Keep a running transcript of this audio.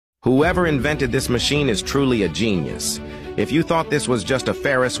Whoever invented this machine is truly a genius. If you thought this was just a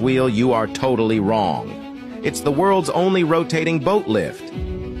Ferris wheel, you are totally wrong. It's the world's only rotating boat lift.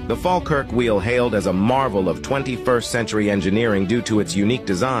 The Falkirk wheel, hailed as a marvel of 21st century engineering due to its unique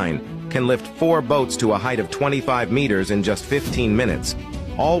design, can lift 4 boats to a height of 25 meters in just 15 minutes,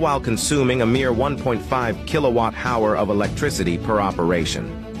 all while consuming a mere 1.5 kilowatt-hour of electricity per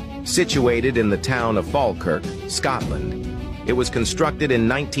operation. Situated in the town of Falkirk, Scotland, it was constructed in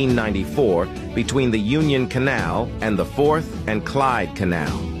 1994 between the Union Canal and the Forth and Clyde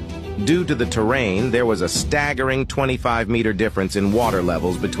Canal. Due to the terrain, there was a staggering 25-meter difference in water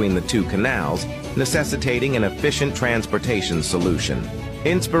levels between the two canals, necessitating an efficient transportation solution.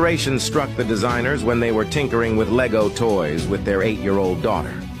 Inspiration struck the designers when they were tinkering with Lego toys with their 8-year-old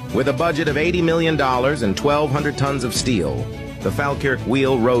daughter. With a budget of $80 million and 1,200 tons of steel, the Falkirk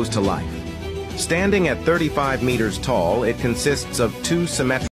wheel rose to life. Standing at 35 meters tall, it consists of 2 symmetrical